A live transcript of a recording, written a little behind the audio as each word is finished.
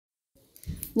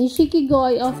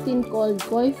Nishikigoi, often called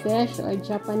koi fish or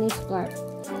Japanese carp,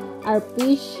 are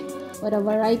fish with a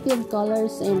variety of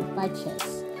colors and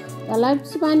patches. The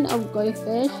lifespan of koi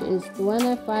fish is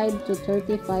 25 to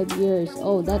 35 years.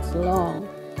 Oh, that's long.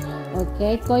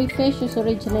 Okay, koi fish is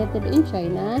originated in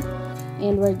China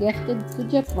and were gifted to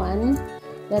Japan.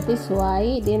 That is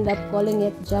why they end up calling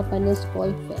it Japanese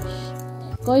koi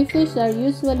fish. Koi fish are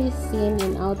usually seen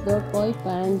in outdoor koi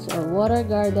ponds or water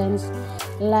gardens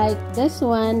like this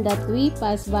one that we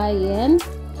pass by in.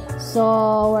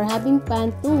 So we're having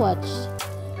fun to watch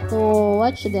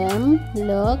them.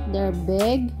 Look, they're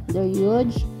big, they're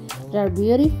huge, they're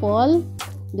beautiful,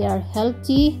 they are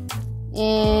healthy,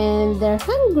 and they're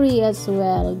hungry as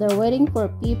well. They're waiting for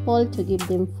people to give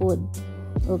them food.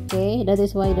 Okay, that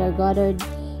is why they're gathered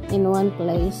in one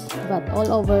place. But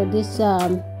all over this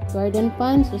garden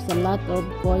ponds, there's a lot of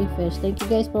koi fish. Thank you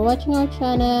guys for watching our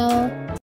channel.